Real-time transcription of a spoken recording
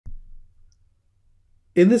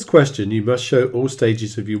In this question, you must show all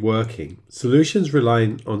stages of your working. Solutions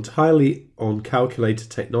relying entirely on calculator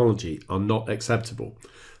technology are not acceptable.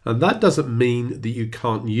 And that doesn't mean that you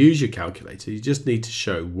can't use your calculator, you just need to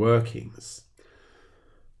show workings.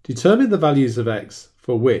 Determine the values of x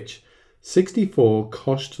for which 64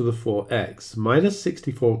 cosh to the 4x minus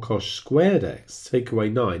 64 cosh squared x take away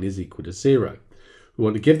 9 is equal to 0. We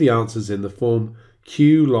want to give the answers in the form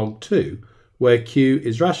q log 2, where q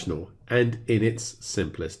is rational and in its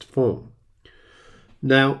simplest form.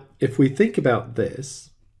 Now, if we think about this,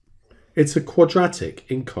 it's a quadratic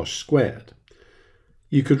in cosh squared.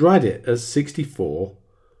 You could write it as 64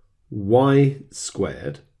 y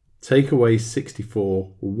squared, take away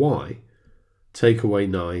 64y, take away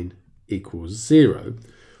 9 equals 0,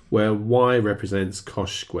 where y represents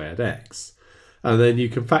cosh squared x. And then you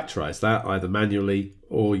can factorize that either manually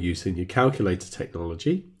or using your calculator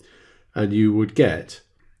technology, and you would get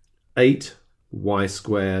 8y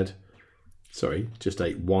squared, sorry, just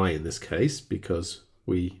 8y in this case, because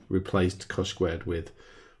we replaced cosh squared with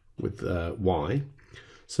y.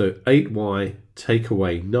 So 8y take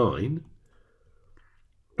away 9,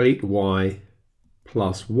 8y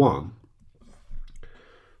plus 1.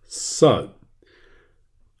 So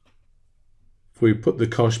if we put the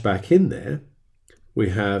cosh back in there, we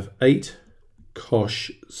have 8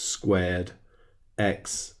 cosh squared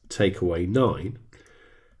x take away 9,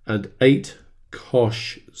 and 8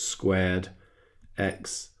 cosh squared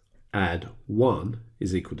x add 1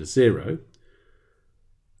 is equal to 0.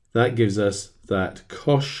 That gives us that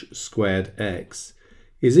cosh squared x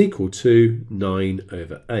is equal to 9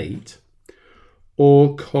 over 8,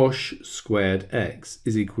 or cosh squared x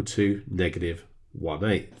is equal to negative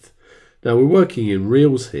 1/8. Now we're working in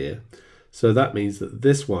reals here, so that means that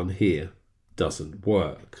this one here doesn't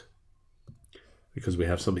work because we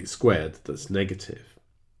have something squared that's negative.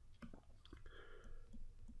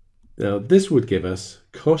 Now this would give us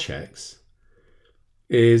cosh x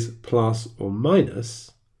is plus or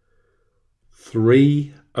minus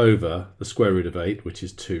 3 over the square root of 8, which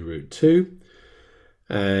is 2 root 2.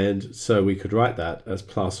 And so we could write that as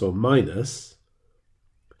plus or minus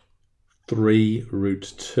 3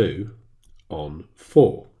 root 2 on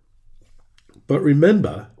 4. But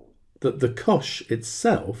remember that the cosh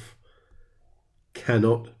itself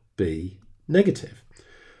cannot be negative.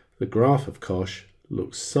 The graph of cosh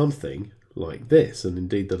looks something like this, and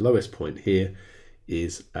indeed the lowest point here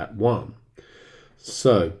is at 1.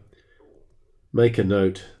 So make a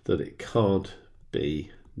note that it can't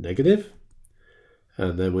be negative,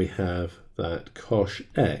 and then we have that cosh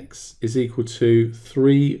x is equal to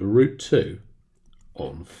 3 root 2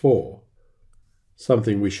 on 4.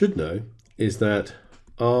 Something we should know is that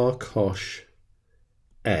r cosh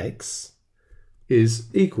x is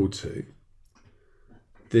equal to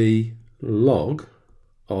the log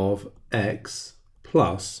of x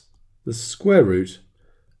plus the square root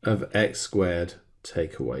of x squared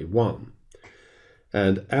take away 1.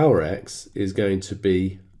 And our x is going to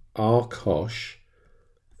be r cosh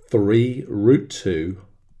 3 root 2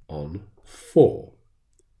 on 4.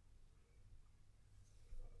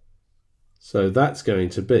 So that's going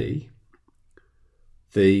to be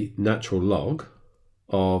the natural log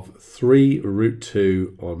of 3 root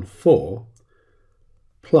 2 on 4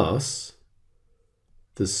 plus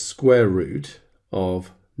the square root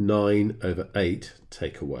of 9 over 8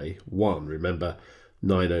 take away 1. Remember,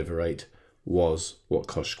 9 over 8 was what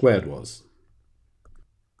cosh squared was.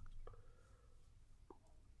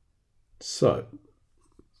 So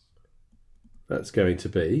that's going to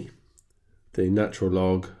be the natural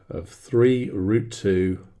log of 3 root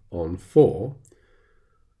 2 on 4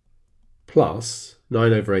 plus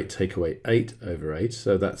 9 over 8 take away 8 over 8.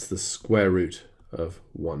 So that's the square root of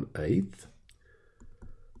 1/8.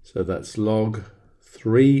 So that's log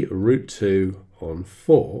 3 root 2 on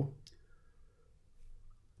 4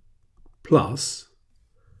 plus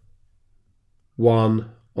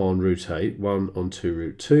 1 on root 8, 1 on 2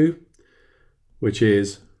 root 2, which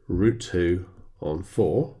is root 2 on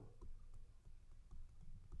 4.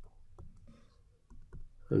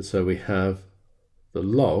 And so we have the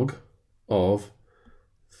log of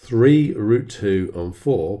 3 root 2 on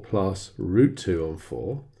 4 plus root 2 on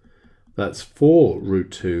 4. That's 4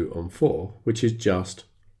 root 2 on 4, which is just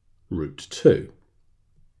root 2.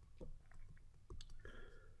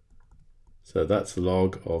 So that's the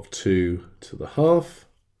log of 2 to the half,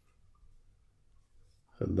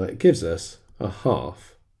 and that gives us a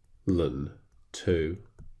half ln 2